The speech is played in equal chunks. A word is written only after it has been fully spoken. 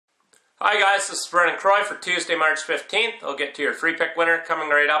Hi guys, this is Vernon Croy for Tuesday, March 15th. I'll get to your free pick winner coming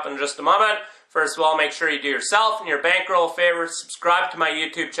right up in just a moment. First of all, make sure you do yourself and your bankroll a favor. Subscribe to my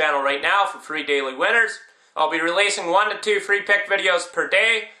YouTube channel right now for free daily winners. I'll be releasing 1 to 2 free pick videos per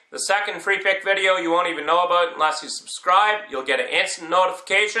day. The second free pick video you won't even know about unless you subscribe. You'll get an instant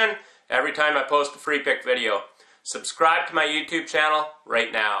notification every time I post a free pick video. Subscribe to my YouTube channel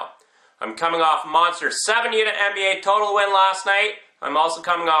right now. I'm coming off a monster 7-unit NBA total win last night. I'm also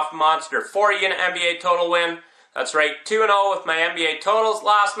coming off a monster 4-unit NBA total win. That's right, 2-0 with my NBA totals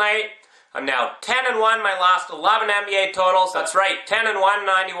last night. I'm now 10-1 my last 11 NBA totals. That's right, 10-1,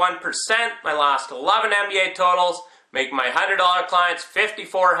 91% my last 11 NBA totals, making my $100 clients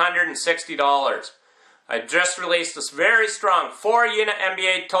 $5,460. I just released this very strong 4-unit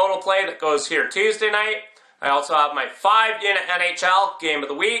NBA total play that goes here Tuesday night. I also have my 5-unit NHL game of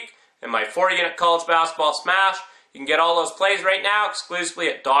the week and my 4-unit college basketball smash. You can get all those plays right now exclusively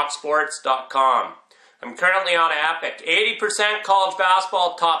at DocSports.com. I'm currently on an epic 80% college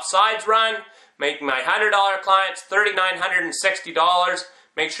basketball top sides run, making my $100 clients $3,960.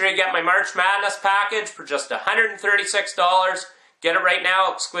 Make sure you get my March Madness package for just $136. Get it right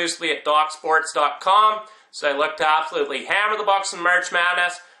now exclusively at DocSports.com. So I look to absolutely hammer the Bucks in March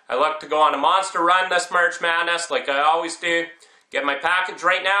Madness. I look to go on a monster run this March Madness like I always do. Get my package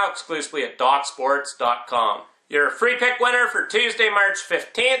right now exclusively at DocSports.com. Your free pick winner for Tuesday, March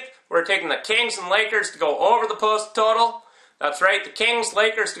 15th. We're taking the Kings and Lakers to go over the post total. That's right, the Kings,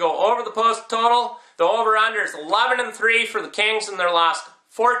 Lakers to go over the post total. The over-under is 11-3 for the Kings in their last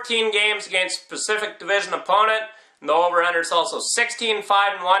 14 games against Pacific Division opponent. And the over-under is also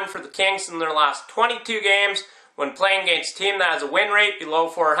 16-5-1 for the Kings in their last 22 games when playing against a team that has a win rate below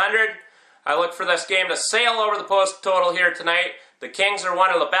 400. I look for this game to sail over the post total here tonight. The Kings are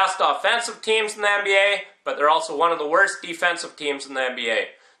one of the best offensive teams in the NBA, but they're also one of the worst defensive teams in the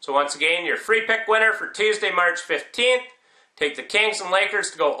NBA. So once again, your free pick winner for Tuesday, March 15th. Take the Kings and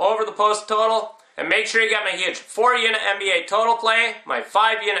Lakers to go over the post total. And make sure you get my huge 4-unit NBA total play, my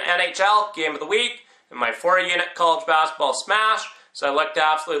 5-unit NHL game of the week, and my 4-unit college basketball smash. So I look to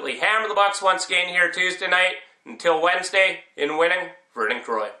absolutely hammer the Bucks once again here Tuesday night. Until Wednesday, in winning, Vernon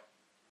Croy.